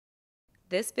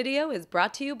This video is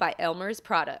brought to you by Elmer's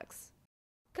Products.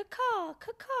 Caw,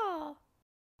 caw.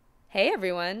 Hey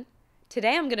everyone!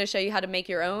 Today I'm going to show you how to make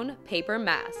your own paper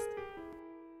mask.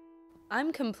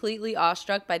 I'm completely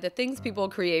awestruck by the things people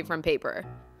create from paper,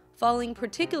 falling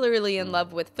particularly in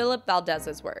love with Philip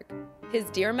Valdez's work. His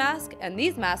deer mask and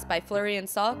these masks by Fleury and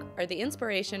Salk are the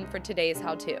inspiration for today's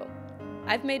how-to.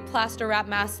 I've made plaster wrap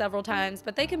masks several times,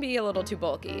 but they can be a little too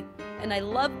bulky. And I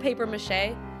love paper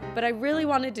mache, but I really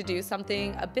wanted to do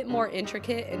something a bit more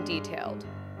intricate and detailed.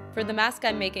 For the mask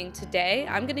I'm making today,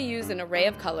 I'm going to use an array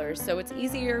of colors so it's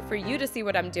easier for you to see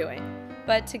what I'm doing.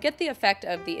 But to get the effect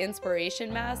of the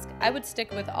inspiration mask, I would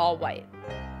stick with all white.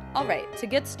 Alright, to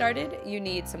get started, you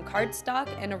need some cardstock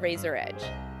and a razor edge.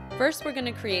 First, we're going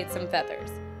to create some feathers.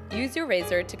 Use your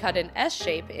razor to cut an S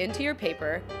shape into your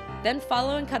paper, then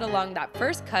follow and cut along that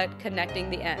first cut connecting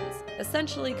the ends,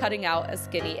 essentially cutting out a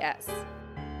skinny S.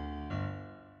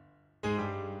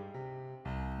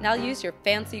 Now use your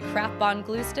fancy Craft Bond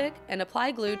glue stick and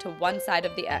apply glue to one side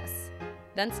of the S.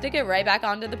 Then stick it right back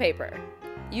onto the paper.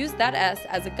 Use that S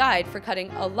as a guide for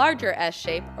cutting a larger S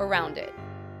shape around it.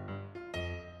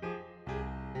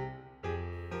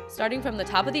 Starting from the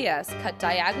top of the S, cut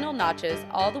diagonal notches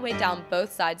all the way down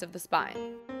both sides of the spine.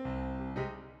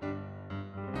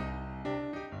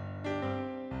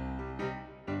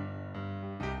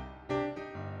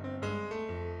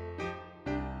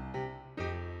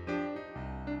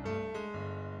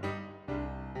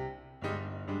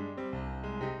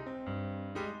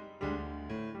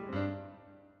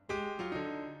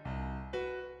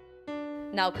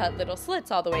 Now cut little slits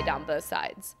all the way down both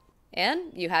sides.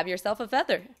 And you have yourself a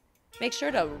feather. Make sure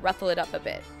to ruffle it up a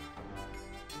bit.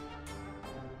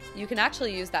 You can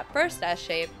actually use that first S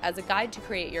shape as a guide to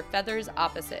create your feathers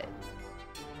opposite.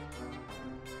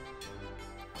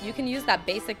 You can use that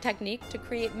basic technique to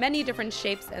create many different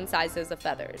shapes and sizes of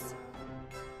feathers.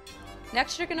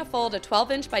 Next, you're going to fold a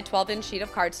 12-inch by 12-inch sheet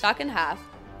of cardstock in half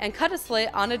and cut a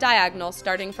slit on a diagonal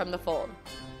starting from the fold.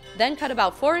 Then cut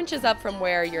about 4 inches up from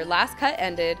where your last cut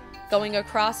ended, going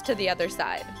across to the other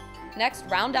side. Next,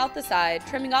 round out the side,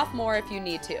 trimming off more if you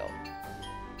need to.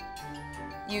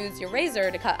 Use your razor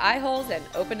to cut eye holes and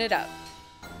open it up.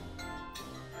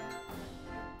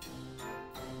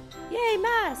 Yay,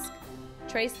 mask!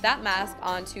 Trace that mask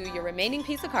onto your remaining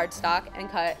piece of cardstock and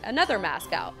cut another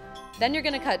mask out. Then you're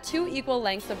going to cut 2 equal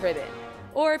lengths of ribbon.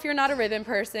 Or if you're not a ribbon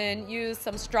person, use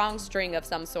some strong string of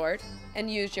some sort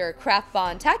and use your Craft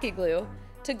Bond tacky glue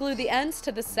to glue the ends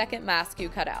to the second mask you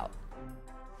cut out.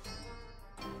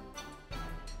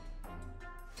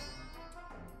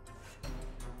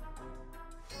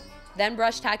 Then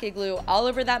brush tacky glue all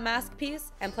over that mask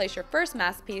piece and place your first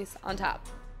mask piece on top.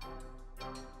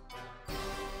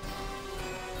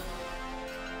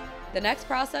 The next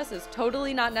process is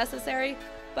totally not necessary,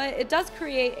 but it does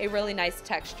create a really nice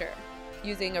texture.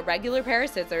 Using a regular pair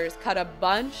of scissors, cut a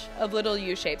bunch of little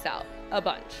U-shapes out, a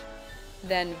bunch.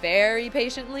 Then very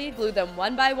patiently glue them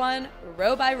one by one,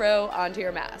 row by row onto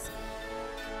your mask.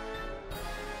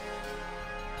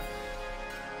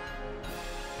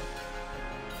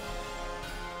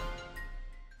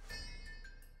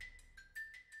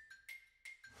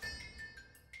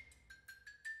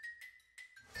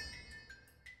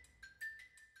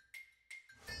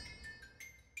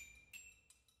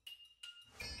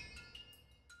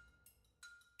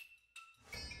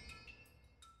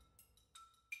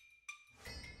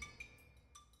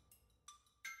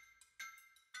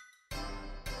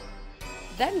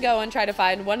 Then go and try to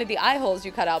find one of the eye holes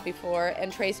you cut out before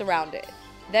and trace around it.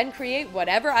 Then create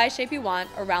whatever eye shape you want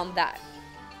around that.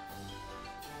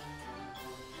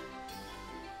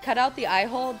 Cut out the eye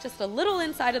hole just a little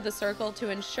inside of the circle to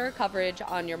ensure coverage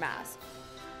on your mask.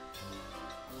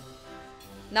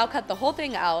 Now cut the whole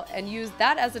thing out and use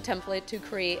that as a template to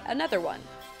create another one.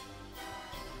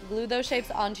 Glue those shapes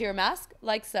onto your mask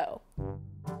like so.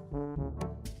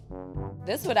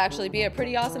 This would actually be a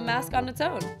pretty awesome mask on its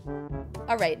own.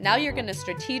 Alright, now you're going to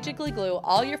strategically glue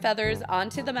all your feathers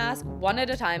onto the mask one at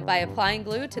a time by applying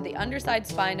glue to the underside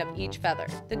spine of each feather.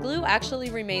 The glue actually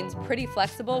remains pretty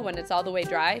flexible when it's all the way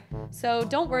dry, so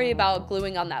don't worry about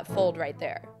gluing on that fold right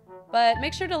there. But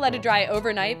make sure to let it dry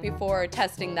overnight before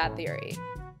testing that theory.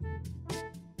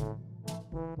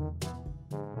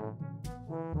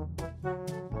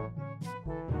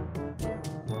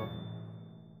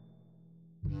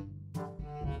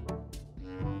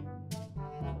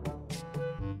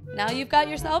 Now you've got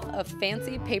yourself a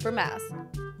fancy paper mask.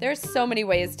 There's so many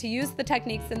ways to use the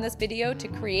techniques in this video to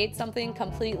create something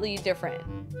completely different.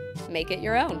 Make it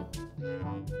your own.